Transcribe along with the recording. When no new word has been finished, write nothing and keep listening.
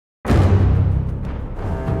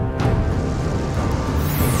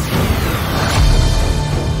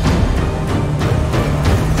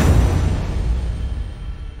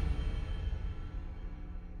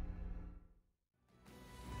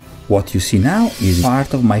What you see now is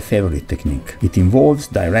part of my favorite technique. It involves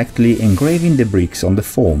directly engraving the bricks on the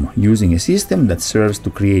foam using a system that serves to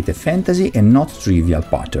create a fantasy and not trivial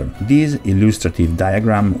pattern. This illustrative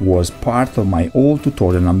diagram was part of my old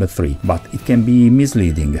tutorial number 3, but it can be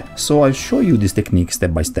misleading, so I'll show you this technique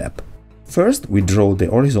step by step. First, we draw the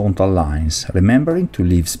horizontal lines, remembering to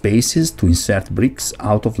leave spaces to insert bricks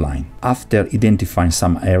out of line. After identifying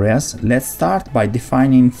some areas, let's start by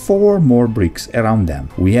defining 4 more bricks around them.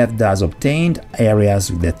 We have thus obtained areas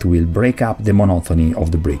that will break up the monotony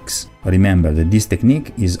of the bricks. Remember that this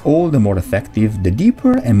technique is all the more effective the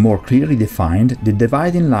deeper and more clearly defined the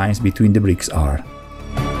dividing lines between the bricks are.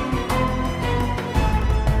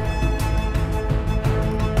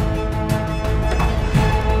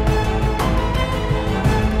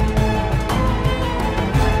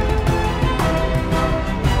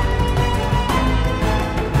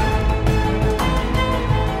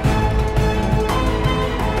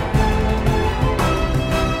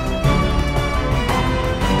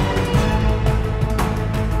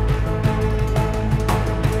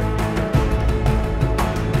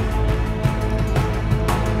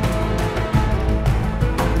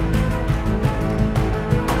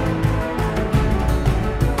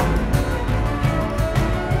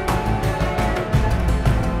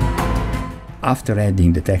 After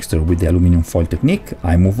adding the texture with the aluminum foil technique,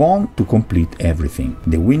 I move on to complete everything.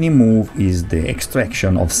 The winning move is the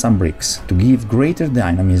extraction of some bricks to give greater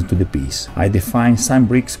dynamism to the piece. I define some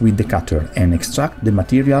bricks with the cutter and extract the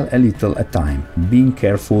material a little at a time, being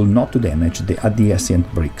careful not to damage the adjacent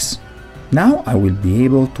bricks. Now I will be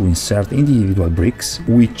able to insert individual bricks,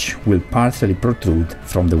 which will partially protrude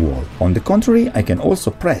from the wall. On the contrary, I can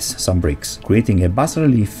also press some bricks, creating a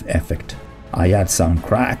bas-relief effect. I add some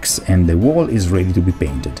cracks and the wall is ready to be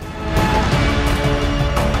painted.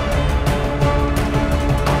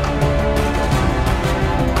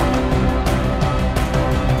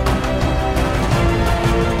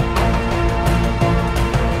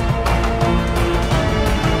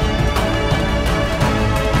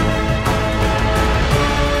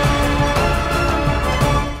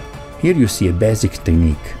 Here you see a basic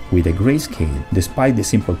technique with a grayscale. Despite the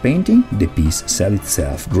simple painting, the piece sells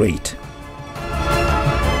itself great.